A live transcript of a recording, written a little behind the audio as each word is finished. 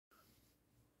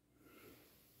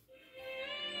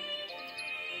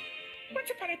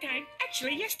Once upon a time,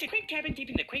 actually yesterday, quaint cabin deep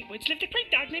in the quaint woods lived a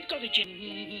quaint dog named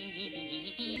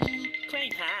Goldijitters.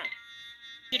 Quaint, huh?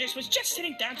 Jitters was just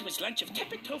sitting down to his lunch of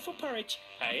tepid tofu porridge,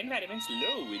 high in vitamins,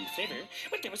 low in flavor,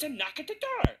 when there was a knock at the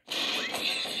door.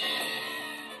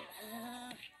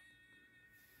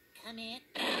 Come in.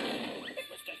 It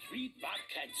was the 3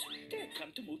 bobcats. They had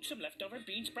come to mooch some leftover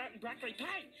bean sprout and broccoli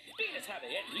pie. Being as how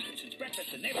they hadn't eaten since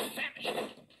breakfast and they were famished.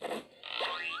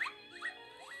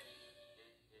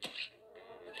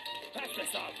 Pass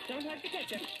this off. Don't have to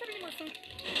catch him. Have any more food?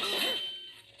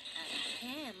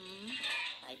 Ahem.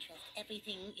 I trust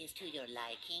everything is to your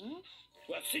liking.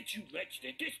 Well, since you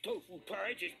mentioned it, this tofu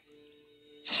porridge is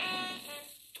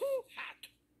too hot.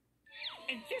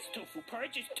 And this tofu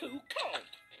porridge is too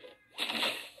cold.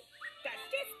 But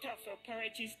this tofu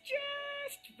porridge is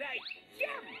just right.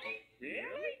 Yum!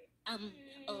 Really?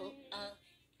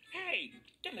 Hey,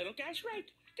 the little guy's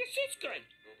right. This is good.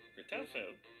 For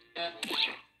tofu.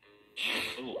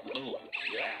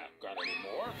 Yeah, got any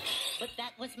more? But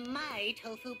that was my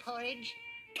tofu porridge.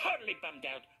 Totally bummed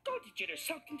out. Goldijitters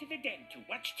sulked into the den to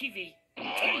watch TV.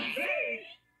 TV!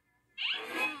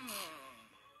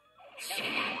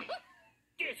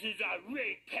 This is a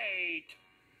repeat.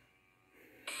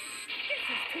 This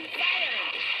is too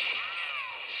violent.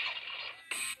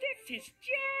 This is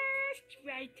just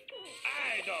right.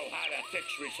 I know how to fix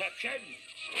reception.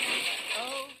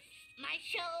 Oh, my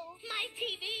show, my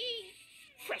TV.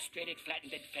 Frustrated,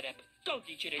 flattened, and fed up,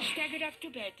 Goldijitters staggered off to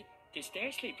bed to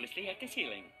stare sleeplessly at the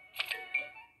ceiling.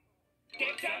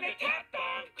 Dibs on the top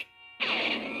bunk!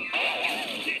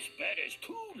 This bed is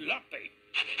too lumpy.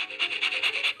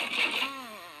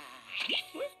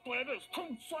 This bed is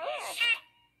too soft.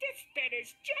 This bed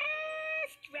is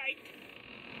just right.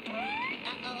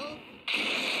 Uh-oh.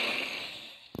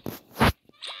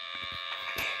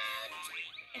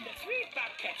 And the 3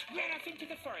 bobcats ran off into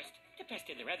the forest to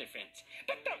pester their other friends.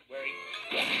 But don't worry.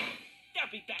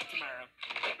 They'll be back tomorrow.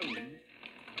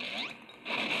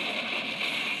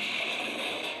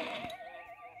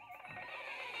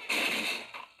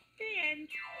 The end.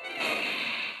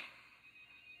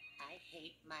 I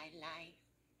hate my life.